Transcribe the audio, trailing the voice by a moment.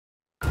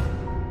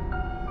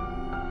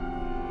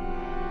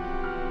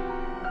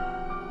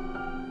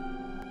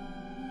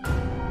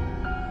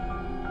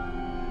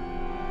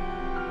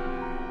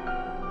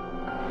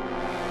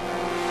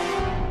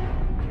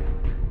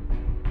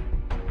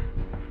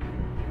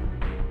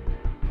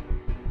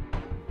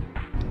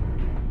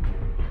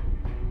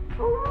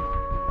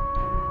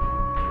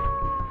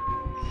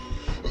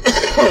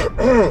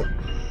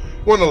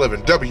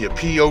111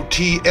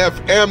 W.P.O.T.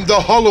 FM, the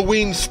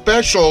Halloween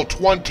Special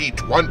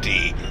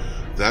 2020.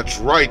 That's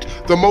right,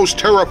 the most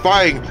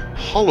terrifying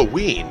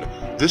Halloween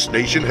this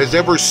nation has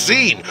ever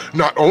seen.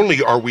 Not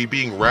only are we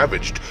being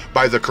ravaged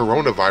by the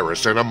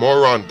coronavirus and a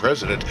moron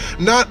president,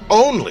 not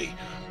only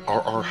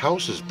are our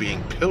houses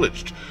being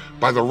pillaged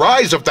by the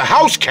rise of the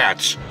house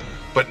cats,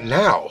 but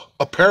now,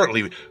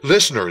 apparently,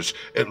 listeners,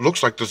 it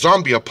looks like the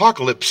zombie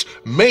apocalypse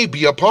may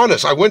be upon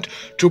us. I went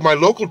to my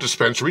local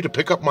dispensary to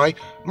pick up my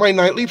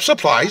nightly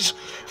supplies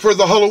for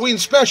the Halloween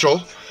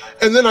special,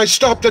 and then I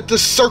stopped at the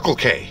Circle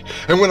K.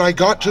 And when I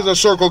got to the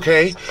Circle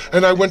K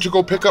and I went to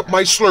go pick up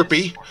my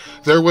Slurpee,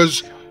 there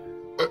was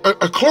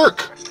a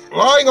clerk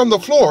lying on the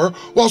floor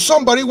while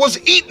somebody was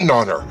eating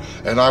on her.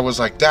 And I was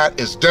like, that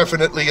is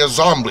definitely a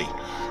zombie.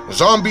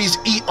 Zombies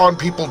eat on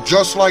people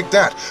just like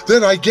that.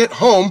 Then I get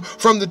home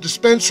from the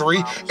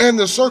dispensary and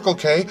the Circle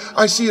K.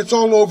 I see it's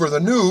all over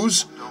the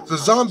news. The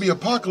zombie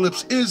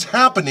apocalypse is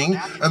happening,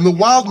 and the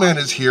wild man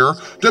is here.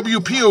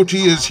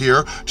 WPOT is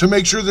here to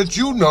make sure that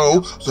you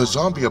know the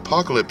zombie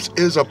apocalypse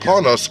is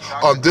upon us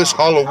on this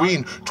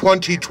Halloween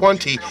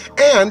 2020.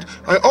 And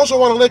I also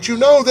want to let you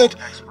know that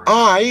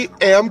I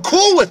am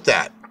cool with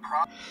that.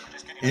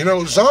 You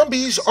know,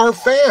 zombies are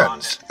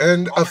fans,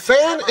 and a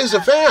fan is a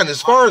fan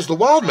as far as the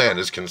wild man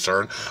is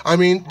concerned. I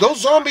mean,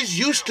 those zombies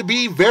used to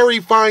be very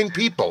fine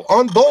people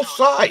on both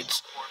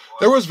sides.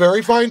 There was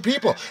very fine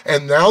people,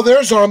 and now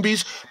they're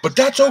zombies, but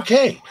that's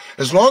okay.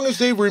 As long as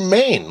they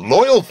remain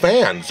loyal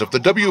fans of the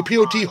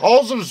WPOT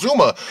Halls of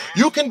Zuma,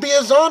 you can be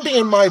a zombie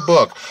in my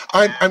book.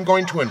 I'm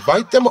going to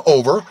invite them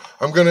over.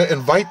 I'm going to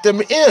invite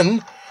them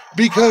in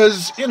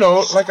because, you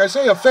know, like I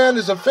say, a fan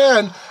is a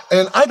fan,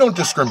 and I don't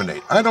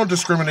discriminate. I don't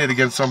discriminate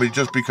against somebody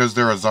just because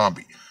they're a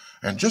zombie.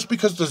 And just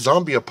because the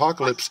zombie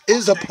apocalypse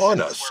is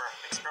upon us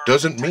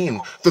doesn't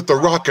mean that the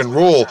rock and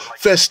roll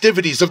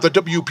festivities of the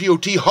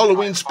WPOT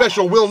Halloween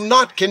special will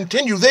not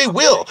continue. They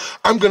will.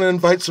 I'm going to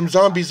invite some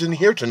zombies in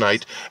here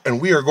tonight,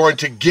 and we are going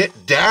to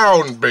get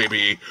down,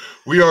 baby.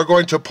 We are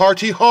going to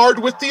party hard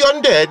with the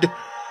undead,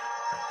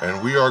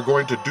 and we are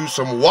going to do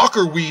some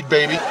walker weed,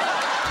 baby.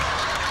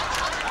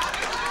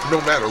 No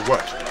matter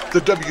what,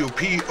 the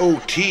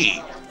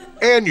WPOT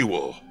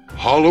annual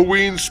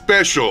Halloween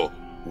special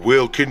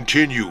will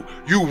continue.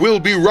 You will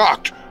be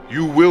rocked,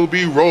 you will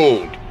be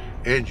rolled,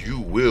 and you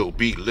will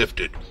be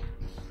lifted.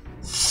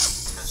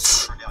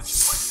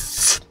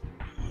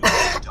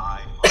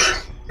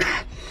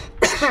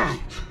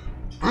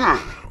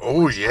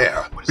 Oh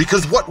yeah,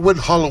 because what would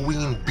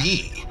Halloween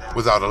be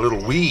without a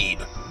little weed,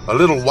 a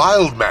little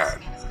wild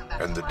man,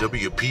 and the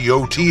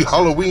WPOT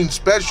Halloween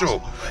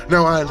special?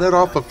 Now, I let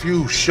off a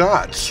few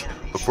shots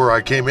before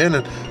I came in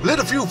and lit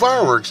a few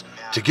fireworks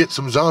to get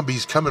some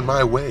zombies coming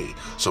my way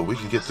so we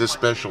can get this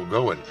special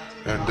going.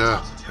 And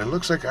it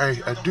looks like I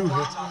do.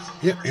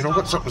 Yeah, you know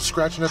what? Something's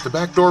scratching at the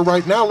back door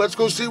right now. Let's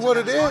go see what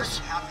it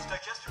is.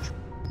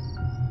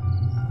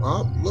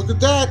 Oh, look at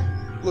that.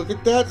 Look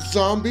at that.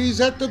 Zombies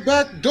at the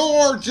back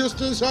door,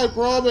 just as I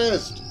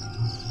promised.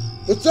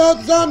 What's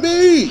up,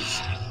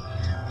 zombies?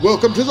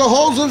 Welcome to the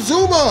Halls of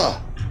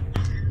Zuma.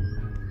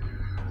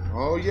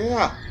 Oh,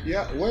 yeah.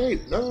 Yeah,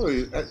 wait. No,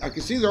 I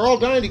can see they're all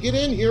dying to get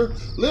in here.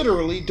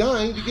 Literally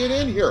dying to get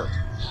in here.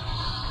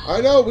 I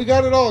know, we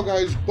got it all,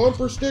 guys.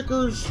 Bumper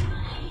stickers,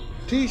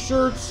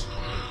 t-shirts.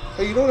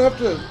 Hey, you don't have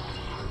to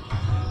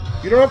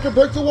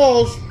break the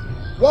walls.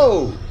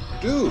 Whoa,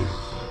 dude.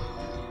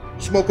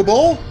 Smoke a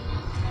bowl?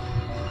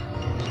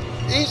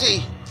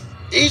 Easy.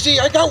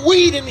 Easy, I got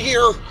weed in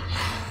here.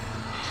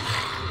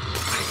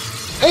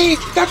 Hey,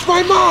 that's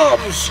my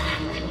mom's.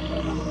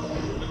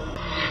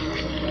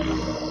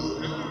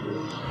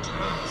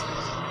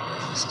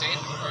 A state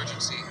of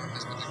emergency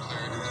has been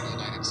declared in the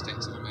United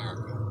States of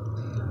America,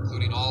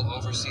 including all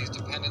overseas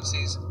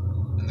dependencies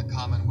and the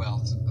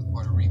Commonwealth of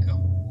Puerto Rico.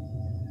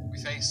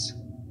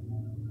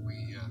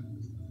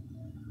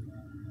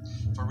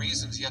 For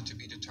reasons yet to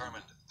be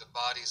determined, the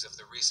bodies of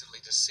the recently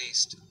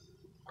deceased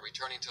are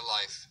returning to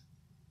life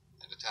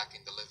and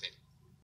attacking the living.